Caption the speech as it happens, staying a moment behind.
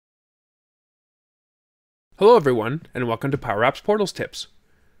Hello everyone, and welcome to Power Apps Portals Tips.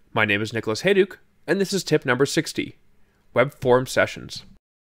 My name is Nicholas Hayduk, and this is tip number 60, Web Form Sessions.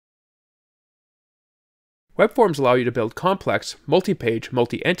 Web forms allow you to build complex, multi-page,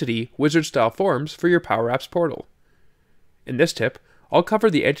 multi-entity, wizard-style forms for your Power Apps portal. In this tip, I'll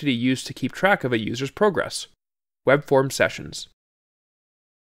cover the entity used to keep track of a user's progress, Web Form Sessions.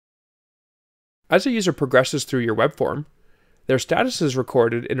 As a user progresses through your web form, their status is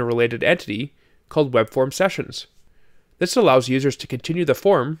recorded in a related entity called Web Form Sessions. This allows users to continue the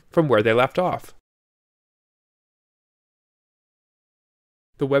form from where they left off.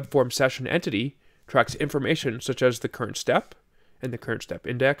 The Web Form Session entity tracks information such as the current step and the current step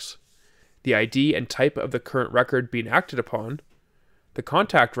index, the ID and type of the current record being acted upon, the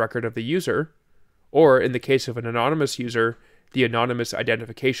contact record of the user, or in the case of an anonymous user, the anonymous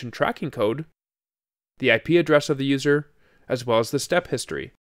identification tracking code, the IP address of the user, as well as the step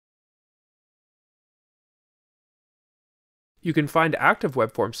history. You can find active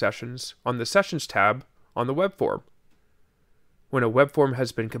web form sessions on the Sessions tab on the web form. When a web form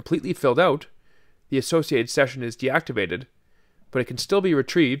has been completely filled out, the associated session is deactivated, but it can still be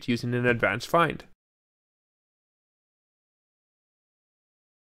retrieved using an advanced find.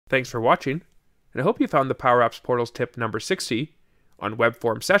 Thanks for watching, and I hope you found the Power Apps Portals tip number 60 on web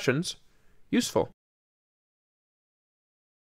form sessions useful.